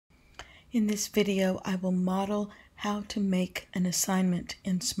In this video, I will model how to make an assignment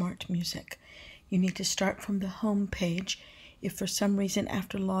in SmartMusic. You need to start from the home page. If for some reason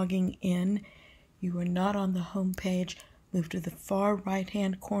after logging in you are not on the home page, move to the far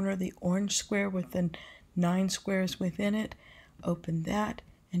right-hand corner, the orange square with the 9 squares within it. Open that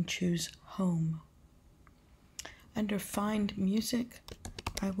and choose Home. Under Find Music,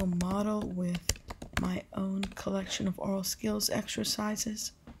 I will model with my own collection of oral skills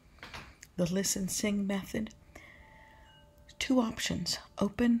exercises. The listen sing method. Two options,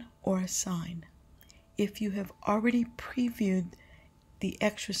 open or assign. If you have already previewed the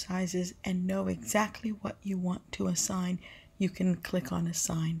exercises and know exactly what you want to assign, you can click on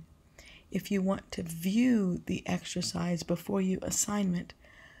assign. If you want to view the exercise before you assignment,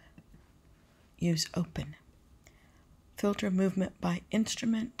 use open. Filter movement by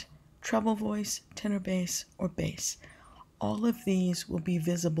instrument, treble voice, tenor bass, or bass. All of these will be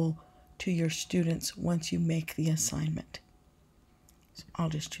visible to your students once you make the assignment. So I'll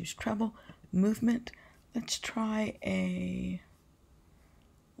just choose treble. Movement, let's try a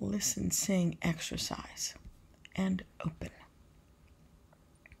listen sing exercise and open.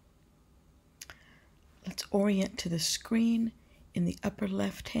 Let's orient to the screen. In the upper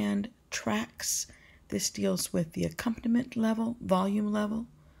left hand, tracks. This deals with the accompaniment level, volume level,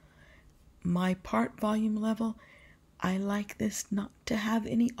 my part volume level. I like this not to have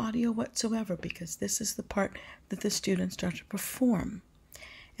any audio whatsoever because this is the part that the students start to perform.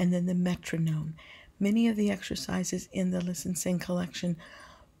 And then the metronome. Many of the exercises in the Listen Sing collection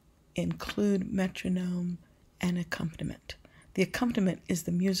include metronome and accompaniment. The accompaniment is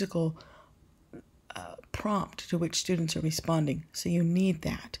the musical prompt to which students are responding, so you need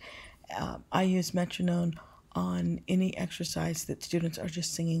that. I use metronome on any exercise that students are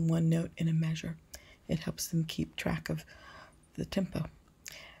just singing one note in a measure. It helps them keep track of the tempo.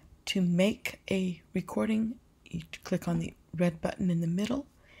 To make a recording, you click on the red button in the middle.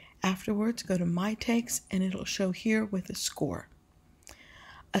 Afterwards, go to My Takes, and it'll show here with a score.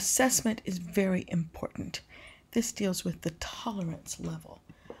 Assessment is very important. This deals with the tolerance level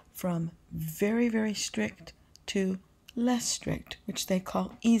from very, very strict to less strict, which they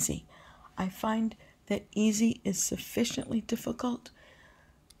call easy. I find that easy is sufficiently difficult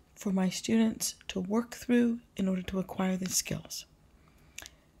for my students to work through in order to acquire the skills.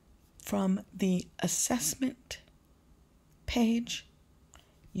 From the assessment page,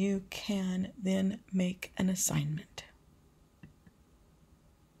 you can then make an assignment.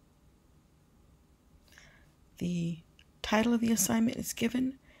 The title of the assignment is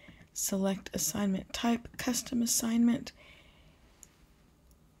given. Select assignment type, custom assignment.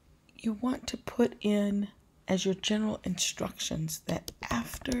 You want to put in as your general instructions that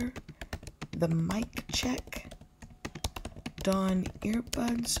after the mic check, don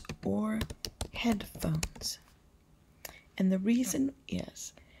earbuds or headphones. And the reason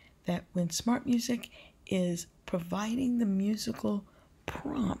is that when SmartMusic is providing the musical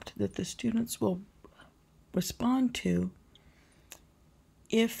prompt that the students will respond to,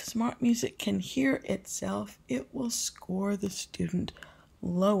 if SmartMusic can hear itself, it will score the student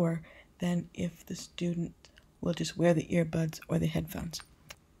lower than if the student will just wear the earbuds or the headphones.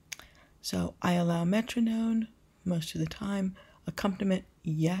 So I allow metronome most of the time. Accompaniment,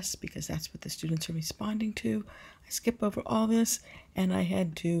 yes, because that's what the students are responding to. I skip over all this and I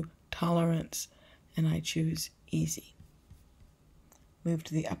head to tolerance and I choose easy. Move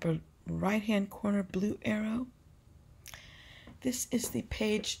to the upper right-hand corner blue arrow. This is the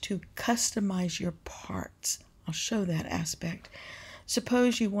page to customize your parts. I'll show that aspect.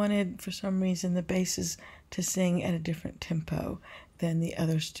 Suppose you wanted, for some reason, the basses to sing at a different tempo than the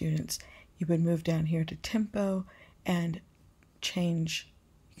other students. You would move down here to tempo and change,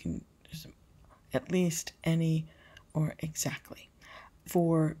 you can at least, any, or exactly.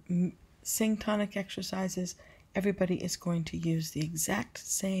 For sing tonic exercises, everybody is going to use the exact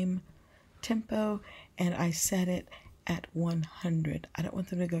same tempo, and I set it at 100. I don't want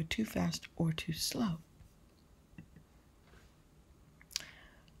them to go too fast or too slow.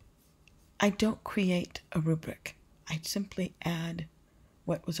 I don't create a rubric. I simply add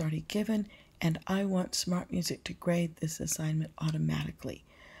what was already given, and I want SmartMusic to grade this assignment automatically.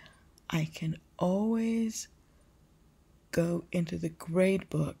 I can always go into the grade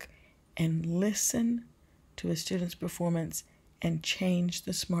book and listen to a student's performance and change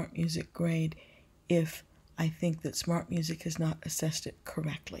the SmartMusic grade if I think that SmartMusic has not assessed it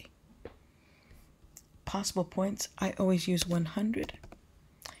correctly. Possible points, I always use 100.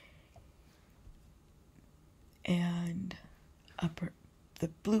 And the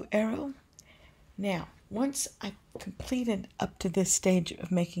blue arrow. Now, Once I've completed up to this stage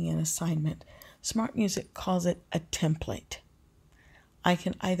of making an assignment, SmartMusic calls it a template. I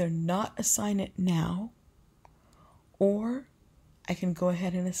can either not assign it now, or I can go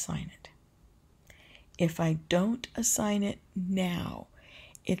ahead and assign it. If I don't assign it now,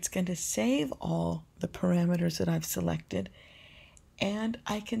 it's going to save all the parameters that I've selected, and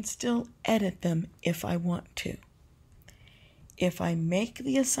I can still edit them if I want to. If I make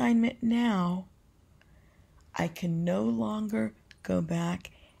the assignment now, I can no longer go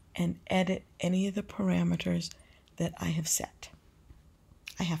back and edit any of the parameters that I have set.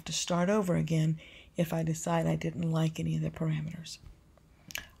 I have to start over again if I decide I didn't like any of the parameters.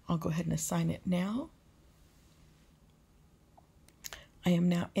 I'll go ahead and assign it now. I am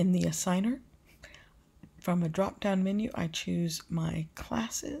now in the assigner. From a drop-down menu, I choose my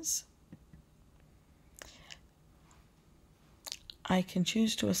classes. I can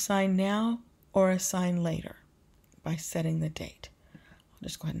choose to assign now or assign later by setting the date. I'll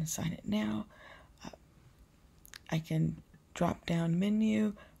just go ahead and assign it now. I can drop-down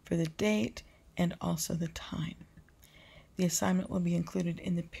menu for the date and also the time. The assignment will be included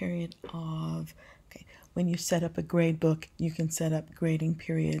in the period of, when you set up a grade book, you can set up grading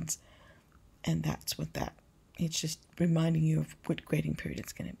periods, and that's what it's just reminding you of what grading period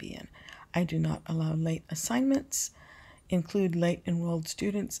it's going to be in. I do not allow late assignments, include late enrolled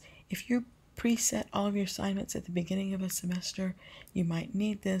students. If you preset all of your assignments at the beginning of a semester, you might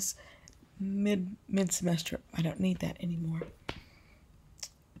need this. Mid-semester, I don't need that anymore.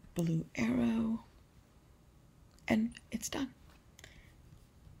 Blue arrow, and it's done.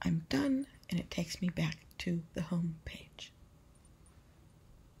 I'm done, and it takes me back to the home page.